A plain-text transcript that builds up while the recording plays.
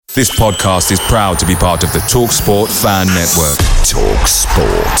This podcast is proud to be part of the TalkSport Fan Network.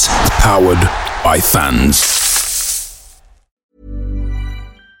 TalkSport. Powered by fans.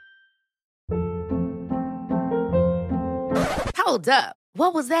 Hold up.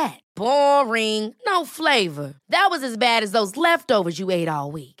 What was that? Boring. No flavor. That was as bad as those leftovers you ate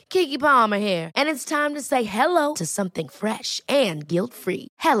all week. Keke Palmer here, and it's time to say hello to something fresh and guilt-free.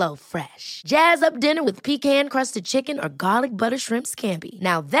 Hello Fresh. Jazz up dinner with pecan-crusted chicken or garlic butter shrimp scampi.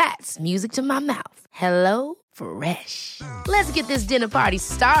 Now that's music to my mouth. Hello Fresh. Let's get this dinner party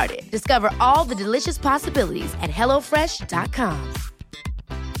started. Discover all the delicious possibilities at hellofresh.com.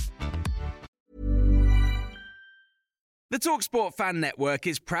 The TalkSport Fan Network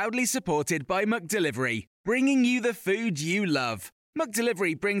is proudly supported by McDelivery, bringing you the food you love.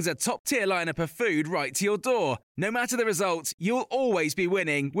 McDelivery brings a top-tier lineup of food right to your door. No matter the result, you'll always be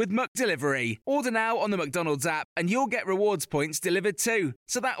winning with McDelivery. Order now on the McDonald's app and you'll get rewards points delivered too.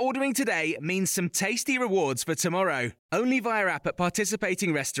 So that ordering today means some tasty rewards for tomorrow. Only via app at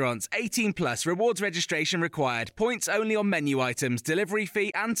participating restaurants. 18 plus. Rewards registration required. Points only on menu items. Delivery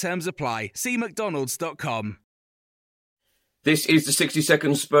fee and terms apply. See mcdonalds.com. This is the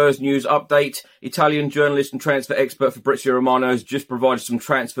 60-second Spurs news update. Italian journalist and transfer expert Fabrizio Romano has just provided some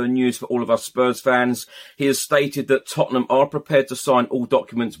transfer news for all of us Spurs fans. He has stated that Tottenham are prepared to sign all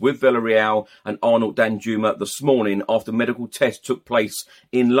documents with Villarreal and Arnold Danjuma this morning after medical tests took place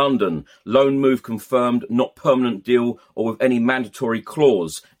in London. Loan move confirmed, not permanent deal or with any mandatory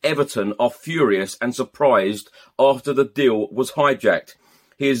clause. Everton are furious and surprised after the deal was hijacked.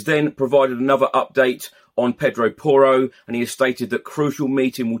 He has then provided another update on Pedro Porro, and he has stated that crucial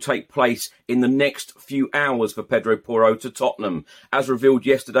meeting will take place in the next few hours for Pedro Porro to Tottenham. As revealed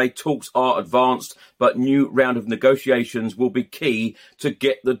yesterday, talks are advanced, but new round of negotiations will be key to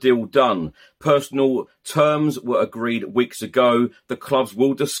get the deal done. Personal terms were agreed weeks ago. The clubs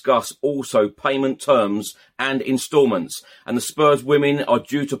will discuss also payment terms and instalments. And the Spurs women are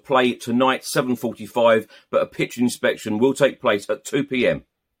due to play tonight, 7:45, but a pitch inspection will take place at 2 p.m.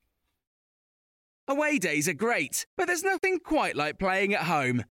 Away days are great, but there's nothing quite like playing at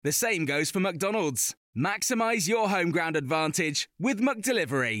home. The same goes for McDonald's. Maximise your home ground advantage with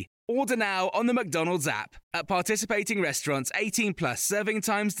McDelivery. Order now on the McDonald's app. At participating restaurants, 18 plus, serving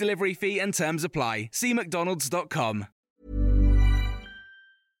times, delivery fee and terms apply. See mcdonalds.com.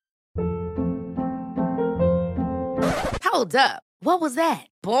 Hold up. What was that?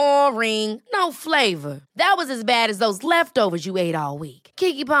 Boring. No flavor. That was as bad as those leftovers you ate all week.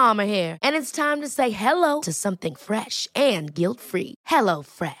 Keke Palmer here, and it's time to say hello to something fresh and guilt-free. Hello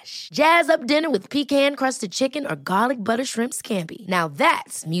Fresh. Jazz up dinner with pecan-crusted chicken or garlic butter shrimp scampi. Now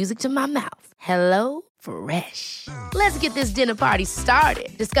that's music to my mouth. Hello Fresh. Let's get this dinner party started.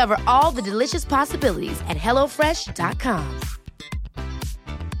 Discover all the delicious possibilities at hellofresh.com.